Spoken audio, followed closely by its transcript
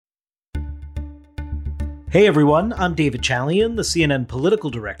Hey everyone, I'm David Chalian, the CNN political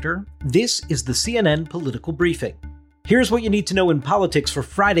director. This is the CNN Political Briefing. Here's what you need to know in politics for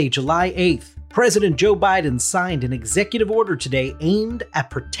Friday, July 8th. President Joe Biden signed an executive order today aimed at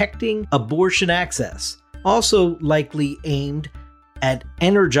protecting abortion access, also likely aimed at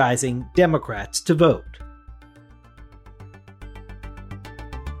energizing Democrats to vote.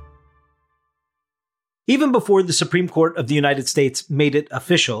 Even before the Supreme Court of the United States made it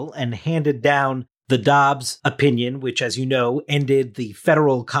official and handed down the Dobbs opinion, which, as you know, ended the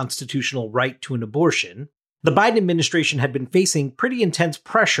federal constitutional right to an abortion, the Biden administration had been facing pretty intense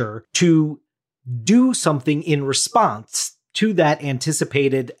pressure to do something in response to that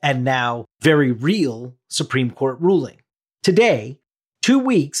anticipated and now very real Supreme Court ruling. Today, 2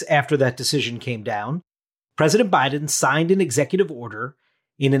 weeks after that decision came down, President Biden signed an executive order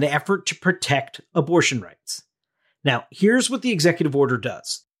in an effort to protect abortion rights. Now, here's what the executive order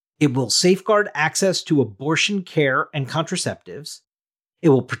does. It will safeguard access to abortion care and contraceptives. It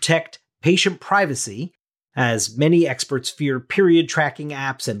will protect patient privacy, as many experts fear period tracking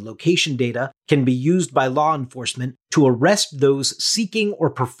apps and location data can be used by law enforcement to arrest those seeking or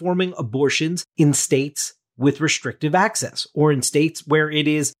performing abortions in states with restrictive access or in states where it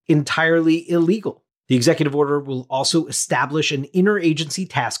is entirely illegal. The executive order will also establish an interagency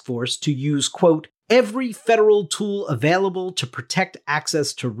task force to use, quote, every federal tool available to protect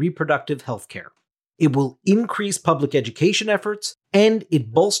access to reproductive health care. It will increase public education efforts, and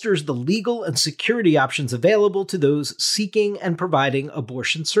it bolsters the legal and security options available to those seeking and providing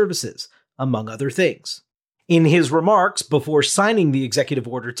abortion services, among other things. In his remarks before signing the executive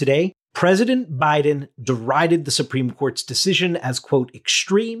order today, President Biden derided the Supreme Court's decision as, quote,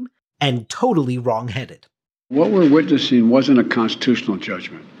 extreme and totally wrong-headed. What we're witnessing wasn't a constitutional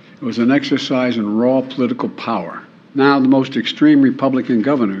judgment. It was an exercise in raw political power. Now, the most extreme Republican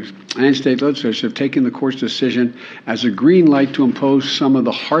governors and state legislatures have taken the court's decision as a green light to impose some of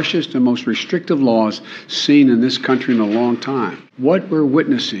the harshest and most restrictive laws seen in this country in a long time. What we're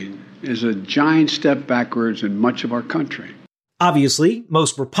witnessing is a giant step backwards in much of our country. Obviously,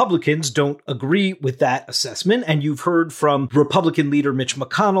 most Republicans don't agree with that assessment, and you've heard from Republican leader Mitch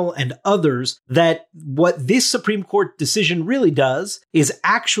McConnell and others that what this Supreme Court decision really does is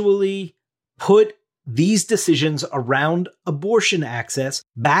actually put these decisions around abortion access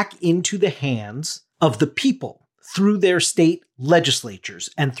back into the hands of the people through their state legislatures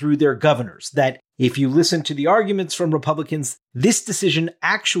and through their governors. That if you listen to the arguments from Republicans, this decision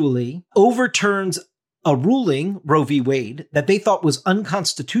actually overturns a ruling, Roe v. Wade, that they thought was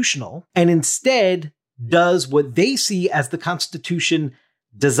unconstitutional, and instead does what they see as the Constitution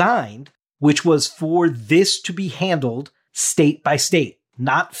designed, which was for this to be handled state by state,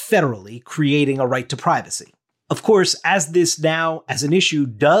 not federally, creating a right to privacy. Of course, as this now, as an issue,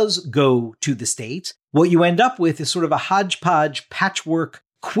 does go to the states, what you end up with is sort of a hodgepodge patchwork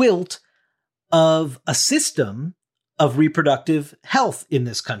quilt of a system of reproductive health in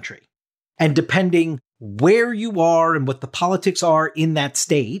this country. And depending where you are and what the politics are in that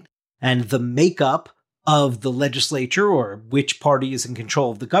state and the makeup of the legislature or which party is in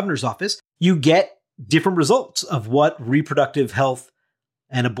control of the governor's office, you get different results of what reproductive health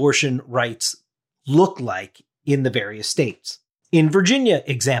and abortion rights look like in the various states. In Virginia,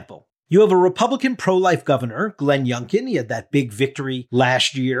 example, you have a Republican pro-life governor, Glenn Youngkin. He had that big victory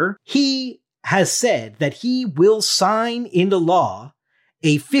last year. He has said that he will sign into law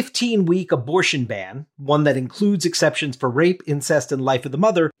a 15-week abortion ban, one that includes exceptions for rape, incest, and life of the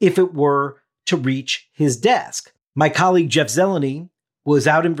mother, if it were to reach his desk. My colleague Jeff Zeleny was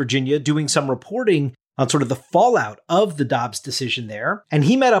out in Virginia doing some reporting on sort of the fallout of the Dobbs decision there, and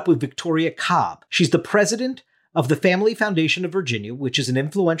he met up with Victoria Cobb. She's the president of the Family Foundation of Virginia, which is an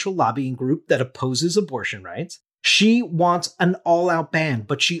influential lobbying group that opposes abortion rights. She wants an all-out ban,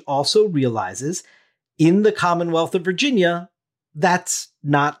 but she also realizes in the Commonwealth of Virginia, that's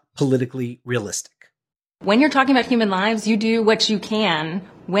not politically realistic. When you're talking about human lives, you do what you can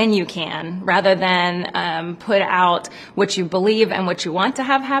when you can, rather than put out what you believe and what you want to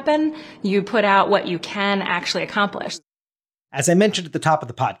have happen. You put out what you can actually accomplish. As I mentioned at the top of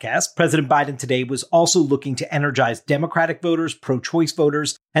the podcast, President Biden today was also looking to energize Democratic voters, pro-choice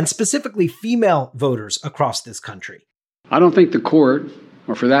voters, and specifically female voters across this country. I don't think the court,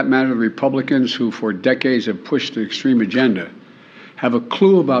 or for that matter, the Republicans who for decades have pushed the extreme agenda, have a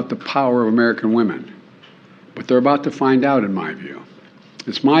clue about the power of American women. But they're about to find out, in my view.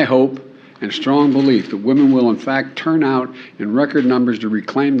 It's my hope and strong belief that women will in fact turn out in record numbers to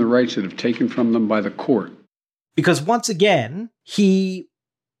reclaim the rights that have taken from them by the court. Because once again, he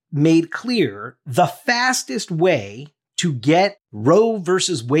made clear the fastest way to get Roe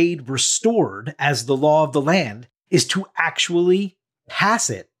versus Wade restored as the law of the land is to actually pass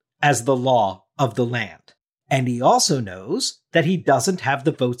it as the law of the land. And he also knows that he doesn't have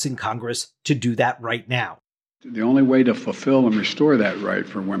the votes in Congress to do that right now. The only way to fulfill and restore that right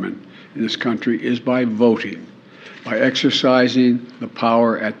for women in this country is by voting, by exercising the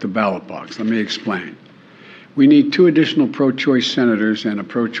power at the ballot box. Let me explain. We need 2 additional pro-choice senators and a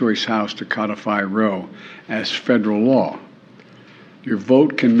pro-choice House to codify Roe as federal law. Your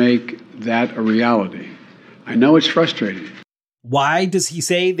vote can make that a reality. I know it's frustrating. Why does he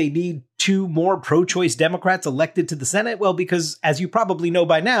say they need 2 more pro-choice Democrats elected to the Senate? Well, because as you probably know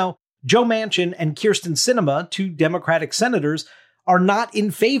by now, Joe Manchin and Kyrsten Sinema, 2 Democratic senators, are not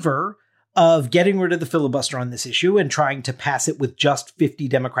in favor of getting rid of the filibuster on this issue and trying to pass it with just 50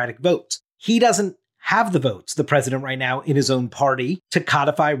 Democratic votes. He doesn't have the votes, the president right now, in his own party to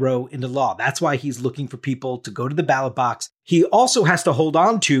codify Roe into law. That's why he's looking for people to go to the ballot box. He also has to hold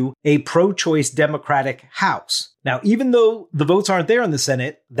on to a pro-choice Democratic House. Now, even though the votes aren't there in the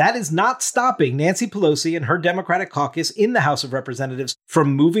Senate, that is not stopping Nancy Pelosi and her Democratic caucus in the House of Representatives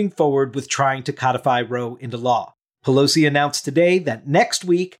from moving forward with trying to codify Roe into law. Pelosi announced today that next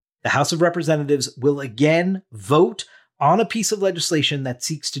week, the House of Representatives will again vote on a piece of legislation that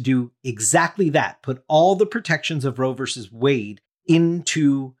seeks to do exactly that, put all the protections of Roe versus Wade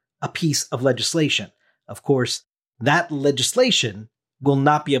into a piece of legislation. Of course, that legislation will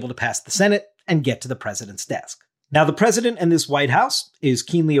not be able to pass the Senate and get to the president's desk. Now, the president and this White House is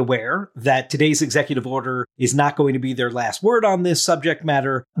keenly aware that today's executive order is not going to be their last word on this subject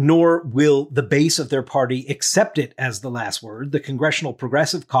matter, nor will the base of their party accept it as the last word. The Congressional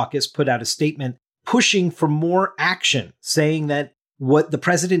Progressive Caucus put out a statement pushing for more action, saying that what the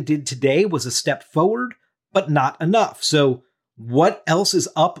president did today was a step forward, but not enough. So what else is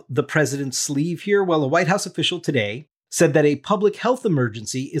up the president's sleeve here? Well, a White House official today said that a public health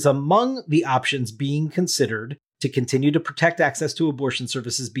emergency is among the options being considered to continue to protect access to abortion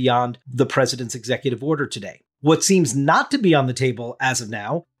services beyond the president's executive order today. What seems not to be on the table as of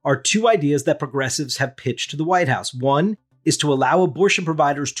now are 2 ideas that progressives have pitched to the White House. One is to allow abortion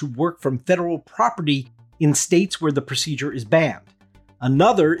providers to work from federal property in states where the procedure is banned.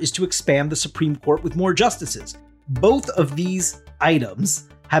 Another is to expand the Supreme Court with more justices. Both of these items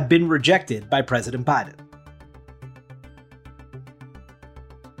have been rejected by President Biden.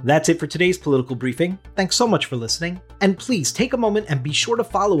 That's it for today's political briefing. Thanks so much for listening. And please take a moment and be sure to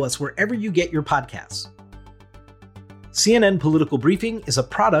follow us wherever you get your podcasts. CNN Political Briefing is a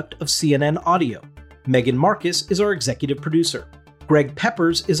product of CNN Audio. Megan Marcus is our executive producer. Greg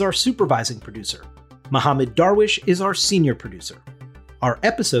Peppers is our supervising producer. Mohammed Darwish is our senior producer. Our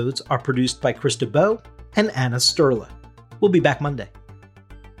episodes are produced by Krista Bowe and Anna Sterla. We'll be back Monday.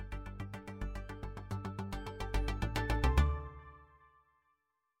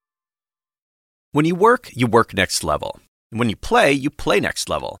 When you work next level. And when you play next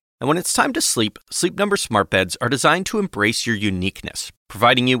level. And when it's time to sleep, Sleep Number smart beds are designed to embrace your uniqueness,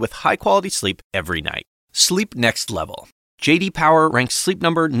 providing you with high-quality sleep every night. Sleep next level. J.D. Power ranks Sleep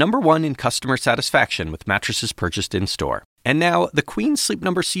Number #1 in customer satisfaction with mattresses purchased in-store. And now, the Queen Sleep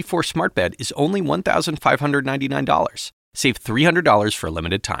Number C4 smart bed is only $1,599. Save $300 for a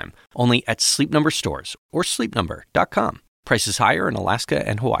limited time, only at Sleep Number stores or sleepnumber.com. Prices higher in Alaska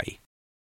and Hawaii.